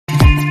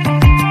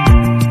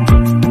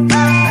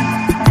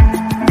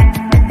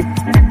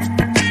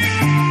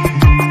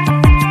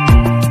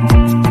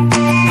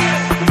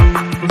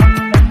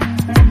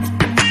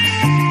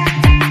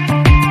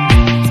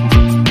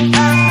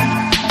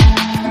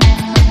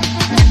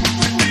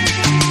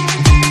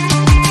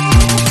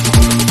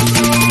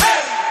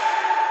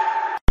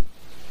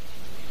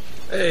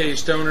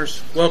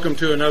Stoners. Welcome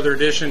to another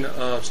edition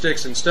of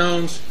Sticks and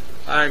Stones.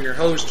 I am your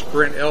host,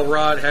 Brent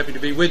Elrod. Happy to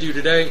be with you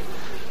today.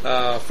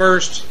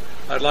 First,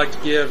 I'd like to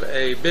give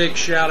a big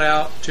shout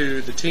out to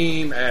the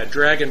team at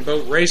Dragon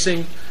Boat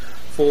Racing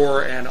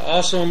for an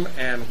awesome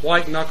and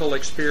white knuckle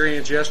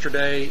experience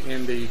yesterday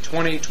in the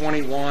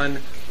 2021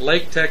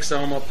 Lake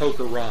Texoma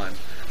Poker Run.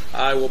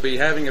 I will be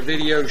having a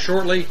video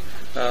shortly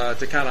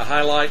to kind of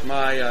highlight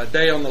my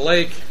day on the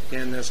lake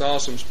in this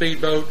awesome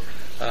speedboat.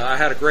 I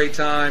had a great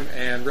time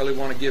and really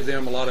want to give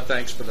them a lot of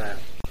thanks for that.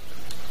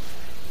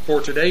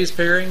 For today's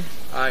pairing,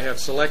 I have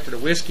selected a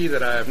whiskey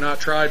that I have not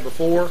tried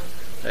before.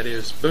 That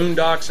is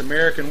Boondocks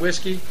American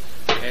Whiskey,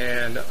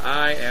 and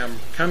I am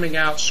coming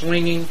out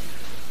swinging,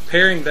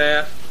 pairing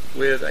that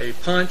with a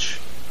Punch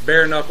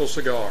Bareknuckle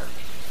cigar.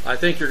 I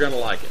think you're going to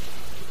like it.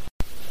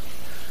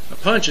 Now,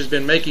 Punch has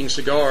been making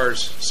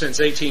cigars since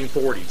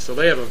 1840, so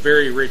they have a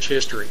very rich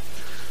history.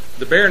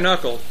 The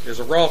Bareknuckle is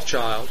a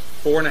Rothschild,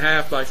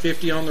 4.5 by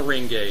 50 on the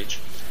ring gauge.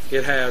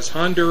 It has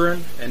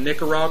Honduran and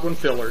Nicaraguan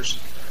fillers.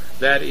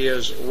 That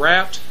is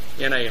wrapped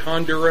in a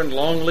Honduran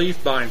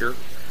longleaf binder,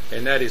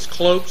 and that is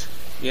cloaked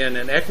in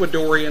an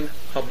Ecuadorian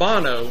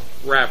Habano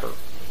wrapper.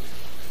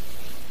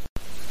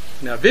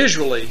 Now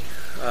visually,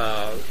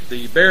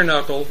 the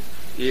Bareknuckle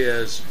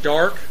is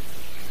dark,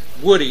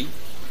 woody,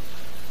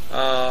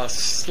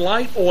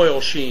 slight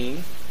oil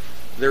sheen.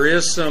 There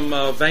is some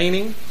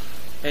veining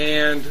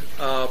and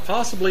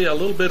possibly a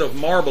little bit of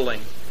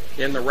marbling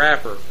in the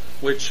wrapper,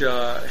 which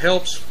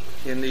helps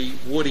in the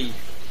woody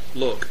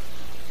look.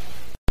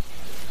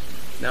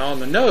 Now on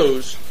the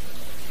nose,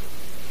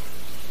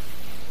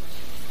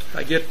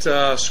 I get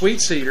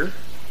sweet cedar,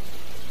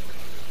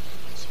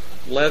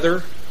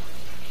 leather,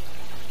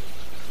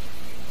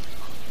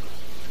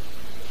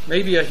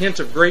 maybe a hint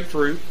of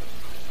grapefruit.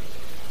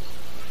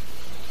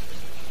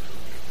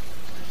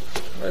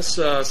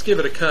 Let's give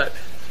it a cut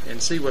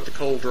and see what the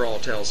cold draw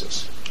tells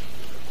us.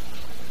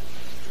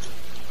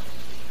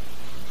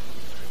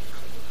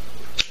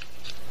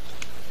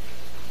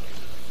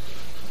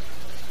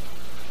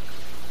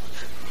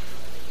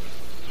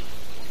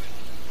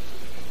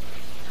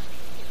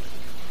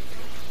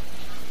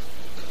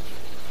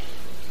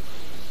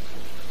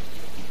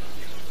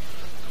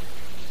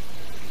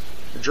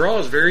 The draw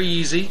is very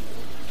easy.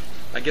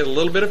 I get a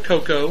little bit of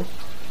cocoa,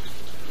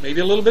 maybe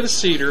a little bit of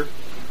cedar,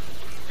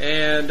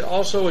 and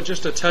also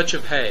just a touch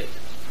of hay.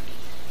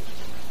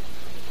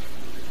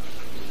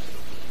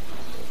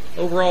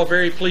 Overall,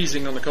 very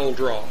pleasing on the cold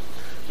draw.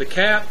 The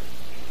cap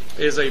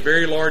is a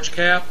very large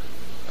cap.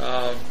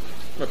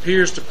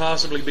 Appears to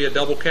possibly be a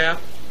double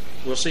cap.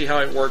 We'll see how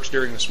it works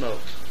during the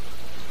smoke.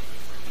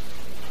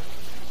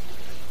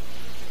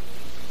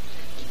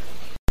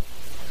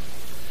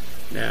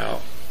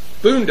 Now,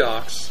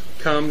 Boondocks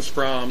comes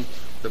from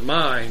the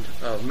mind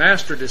of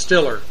master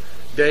distiller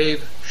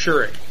Dave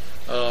Shurick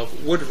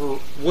of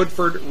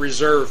Woodford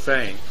Reserve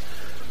fame.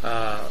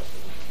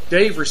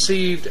 Dave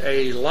received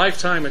a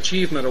Lifetime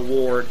Achievement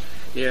Award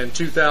in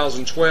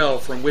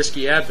 2012 from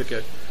Whiskey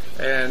Advocate,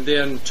 and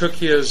then took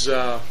his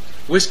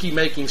whiskey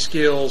making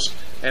skills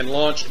and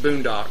launched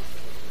Boondock.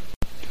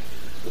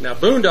 Now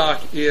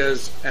Boondock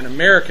is an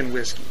American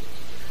whiskey.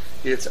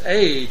 It's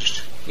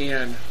aged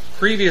in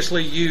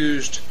previously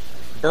used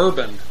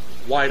bourbon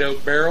white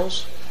oak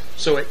barrels,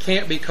 so it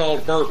can't be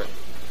called bourbon.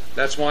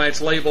 That's why it's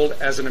labeled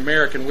as an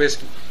American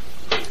whiskey.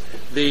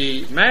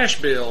 The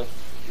mash bill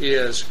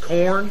is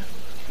corn,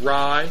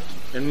 rye,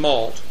 and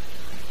malt.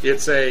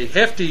 It's a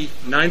hefty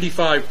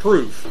 95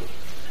 proof.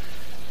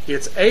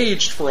 It's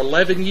aged for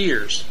 11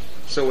 years,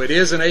 so it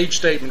is an age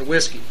statement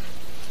whiskey.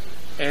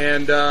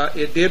 And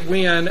it did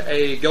win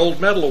a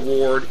gold medal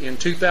award in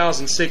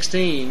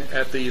 2016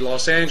 at the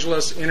Los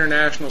Angeles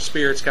International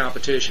Spirits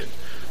Competition.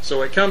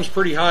 So it comes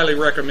pretty highly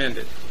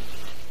recommended.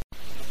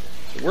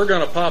 We're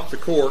going to pop the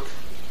cork,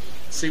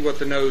 see what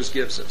the nose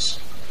gives us.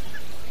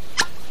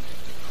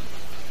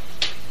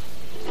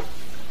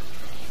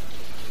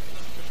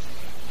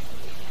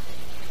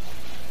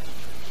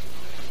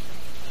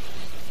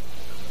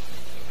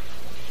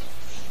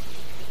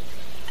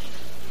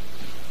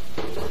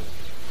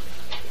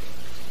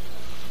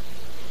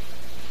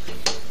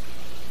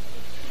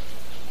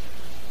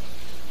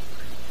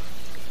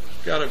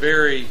 Got a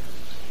very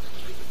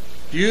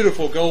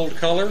beautiful gold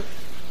color.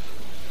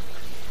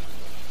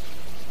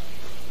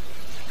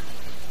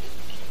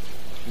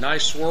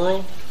 Nice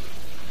swirl.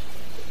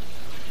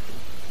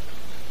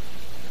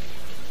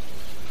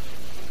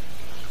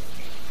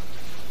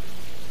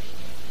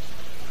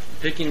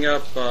 Picking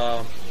up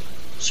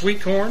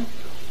sweet corn.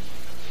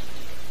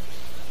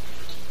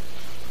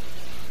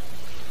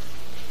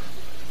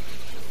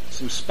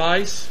 Some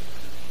spice.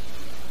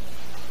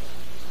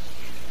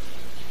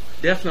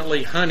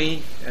 Definitely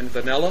honey and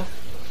vanilla.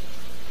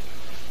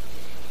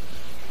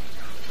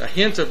 A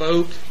hint of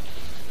oak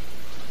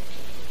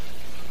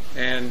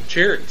and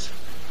cherries.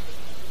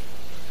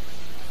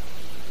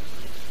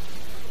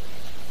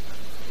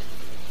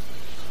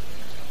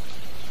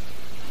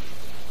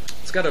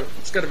 It's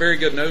got a very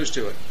good nose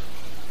to it.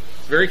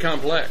 It's very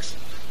complex.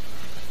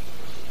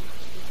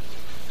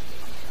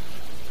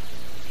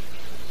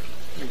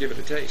 give it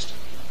a taste.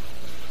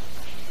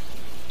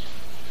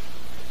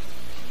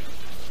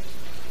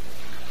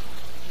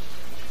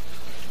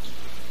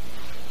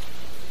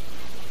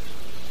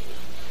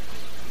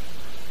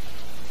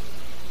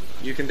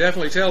 You can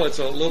definitely tell it's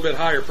a little bit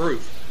higher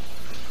proof.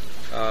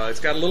 It's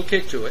got a little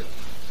kick to it.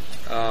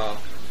 I'm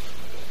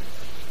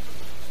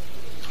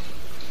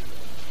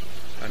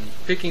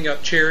picking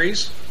up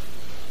cherries,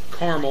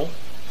 caramel,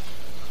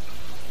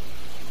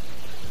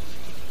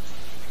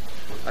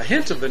 a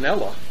hint of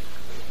vanilla,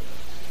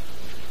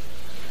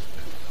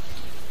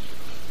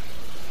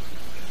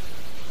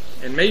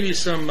 and maybe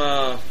some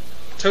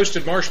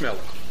toasted marshmallow.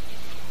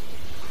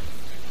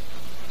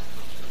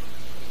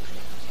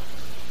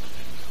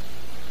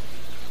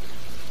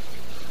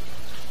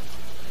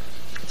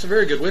 It's a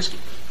very good whiskey.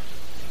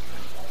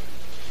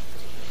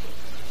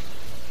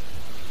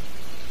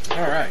 All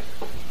right,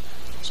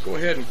 let's go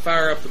ahead and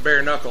fire up the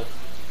bare knuckle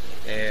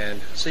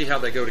and see how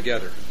they go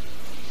together.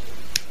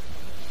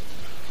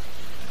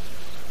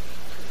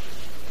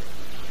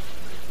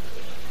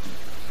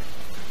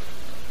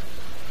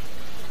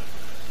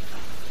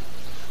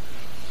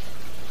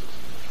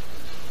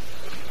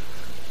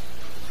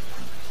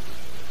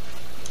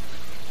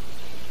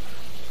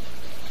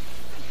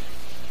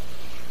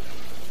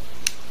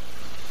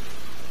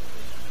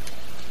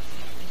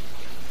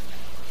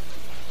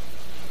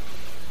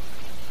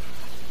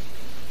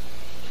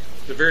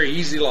 It's a very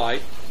easy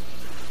light.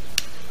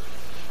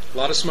 A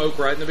lot of smoke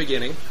right in the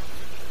beginning.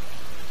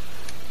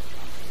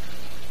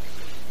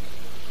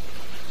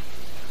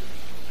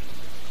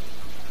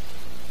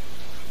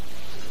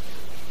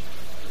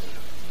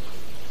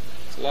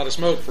 It's a lot of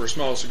smoke for a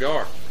small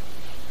cigar.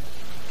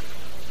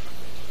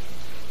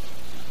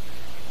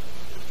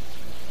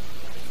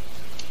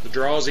 The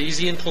draw is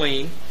easy and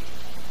clean.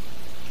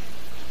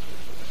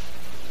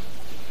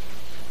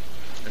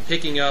 I'm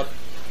picking up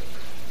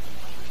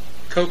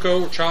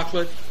cocoa or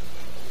chocolate,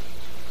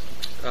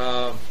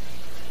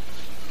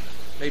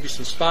 maybe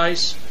some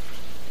spice,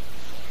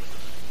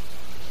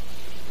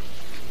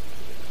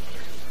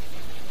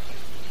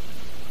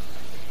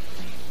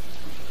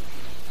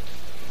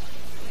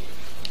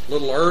 a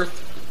little earth.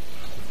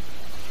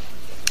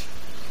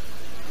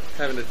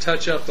 Having to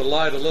touch up the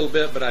light a little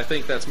bit, but I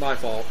think that's my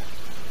fault.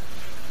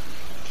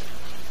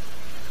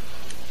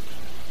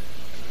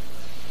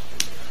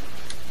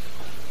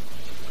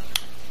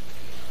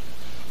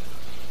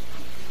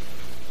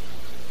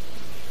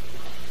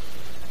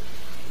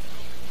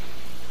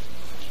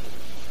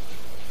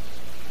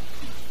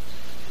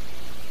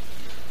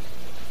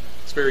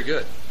 It's very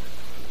good.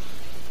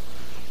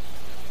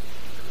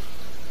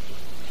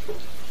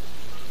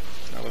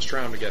 Now let's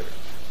try them together.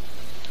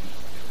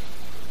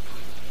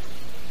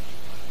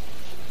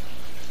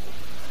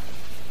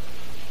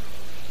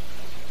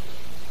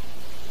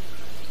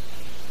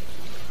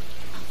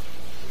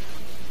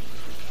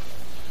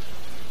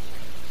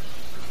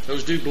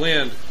 Those do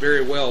blend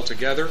very well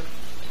together.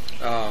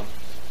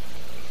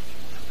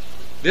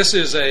 This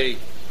is a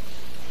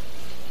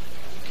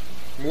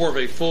more of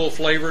a full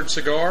flavored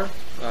cigar,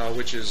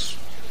 which is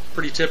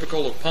pretty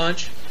typical of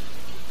Punch,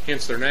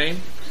 hence their name.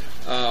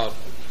 But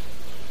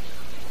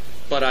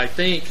I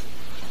think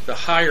the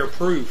higher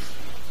proof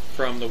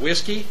from the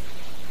whiskey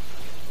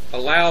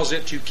allows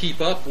it to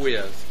keep up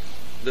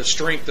with the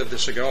strength of the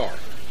cigar,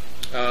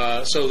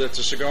 so that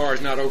the cigar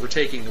is not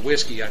overtaking the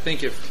whiskey. I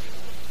think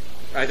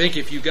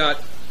if you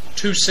got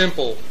too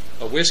simple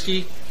a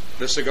whiskey,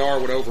 the cigar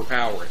would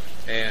overpower it,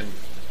 and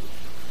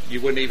you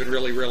wouldn't even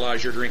really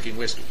realize you're drinking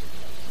whiskey.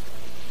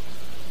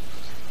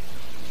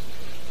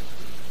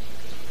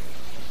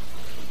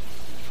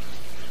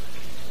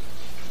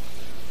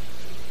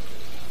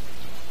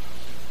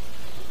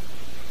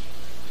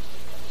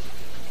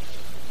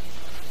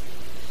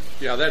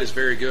 Yeah, that is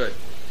very good.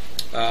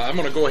 I'm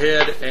going to go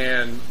ahead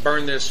and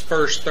burn this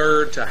first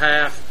third to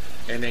half,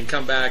 and then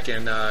come back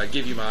and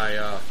give you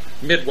my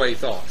midway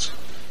thoughts.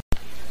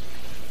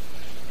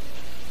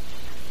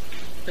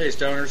 Hey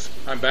stoners,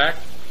 I'm back.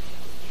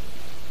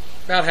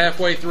 About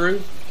halfway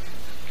through.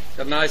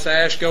 Got a nice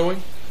ash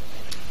going.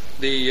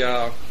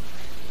 The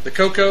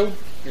cocoa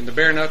in the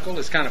bare knuckle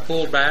is kind of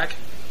pulled back,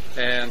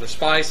 and the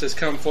spice has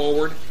come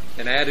forward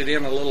and added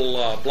in a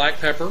little black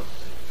pepper.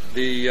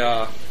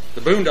 The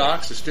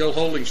Boondocks is still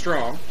holding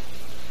strong.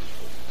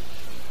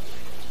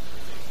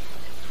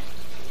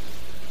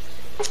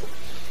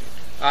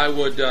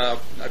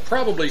 I'd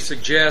probably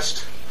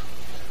suggest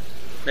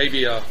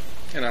maybe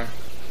in a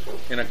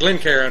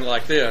Glencairn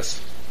like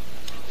this,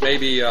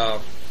 maybe a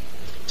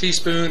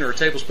teaspoon or a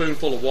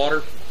tablespoonful of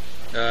water.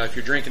 If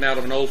you're drinking out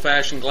of an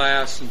old-fashioned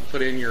glass, and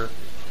put in your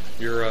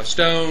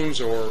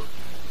stones or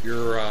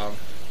your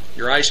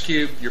ice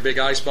cube, your big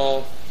ice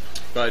ball.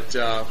 But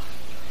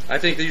I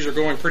think these are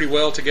going pretty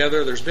well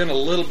together. There's been a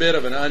little bit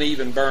of an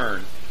uneven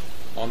burn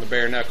on the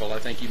bare knuckle. I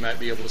think you might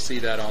be able to see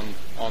that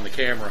on the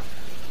camera.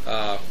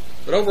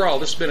 But overall,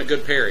 this has been a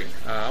good pairing.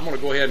 I'm going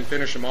to go ahead and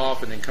finish them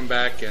off and then come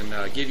back and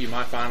give you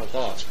my final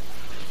thoughts.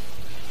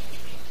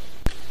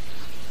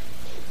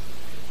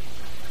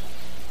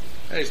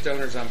 Hey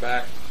stoners, I'm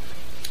back.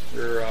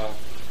 We're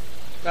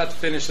about to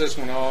finish this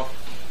one off.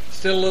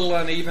 Still a little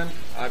uneven.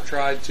 I've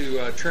tried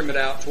to trim it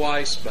out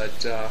twice,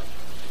 but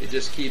it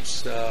just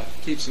keeps a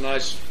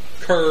nice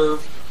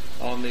curve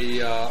on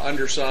the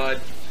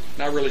underside.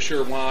 Not really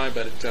sure why,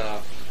 but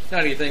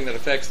not anything that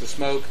affects the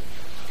smoke.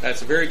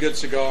 That's a very good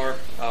cigar.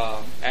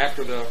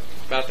 After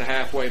about the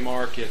halfway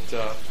mark, it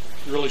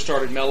really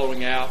started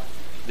mellowing out.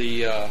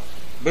 The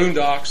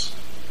Boondocks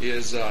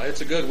is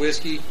it's a good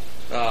whiskey.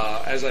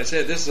 As I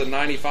said, this is a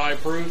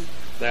 95 proof.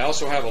 They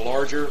also have a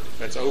larger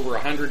that's over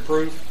 100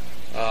 proof.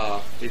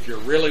 If you're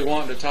really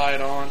wanting to tie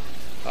it on,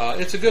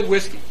 it's a good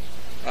whiskey.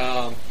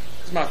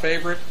 It's my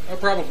favorite.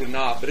 Probably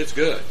not, but it's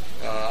good.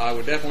 I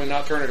would definitely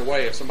not turn it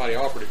away if somebody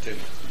offered it to me.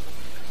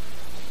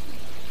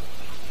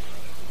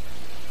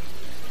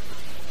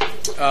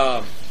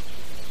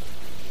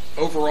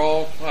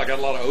 Overall, well, I got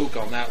a lot of oak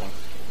on that one.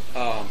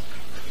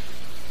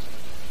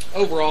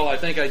 Overall, I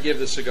think I'd give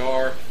the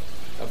cigar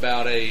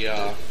about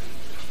a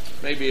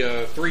maybe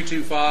a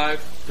 3.25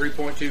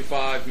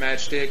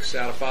 matchsticks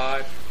out of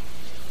 5.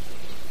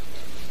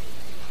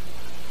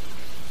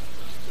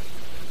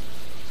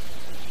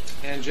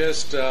 And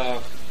just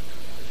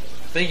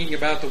thinking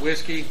about the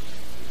whiskey,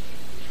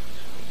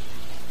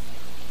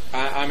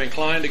 I'm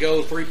inclined to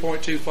go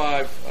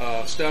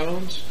 3.25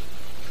 stones.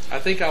 I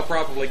think I'll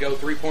probably go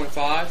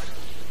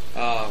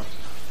 3.5.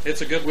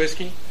 It's a good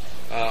whiskey.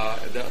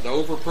 The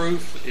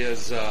overproof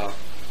is, that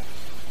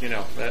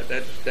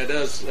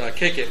does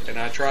kick it, and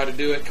I try to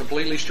do it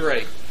completely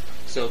straight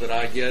so that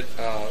I get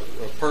a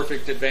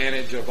perfect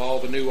advantage of all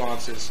the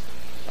nuances.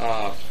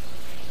 But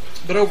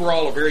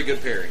overall, a very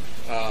good pairing.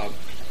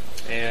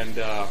 And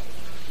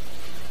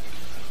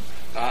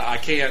I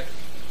can't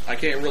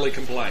really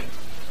complain.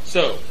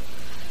 So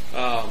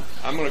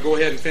I'm going to go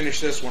ahead and finish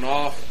this one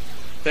off.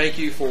 Thank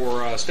you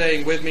for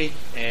staying with me,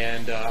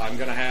 and I'm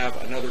going to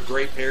have another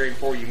great pairing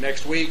for you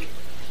next week.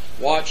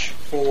 Watch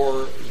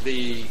for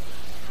the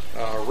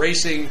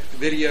racing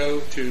video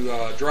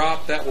to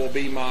drop. That will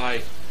be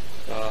my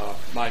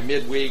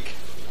midweek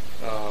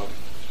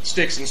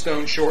sticks and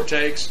stones short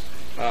takes.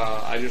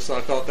 I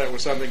thought that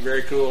was something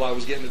very cool I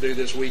was getting to do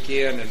this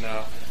weekend, and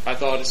I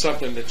thought it's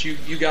something that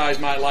you guys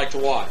might like to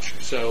watch.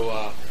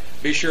 So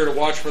be sure to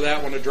watch for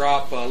that one to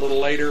drop a little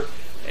later,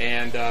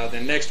 and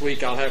then next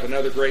week I'll have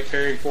another great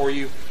pairing for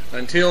you.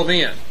 Until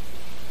then,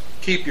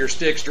 keep your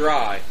sticks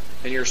dry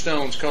and your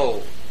stones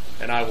cold,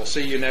 and I will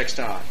see you next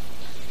time.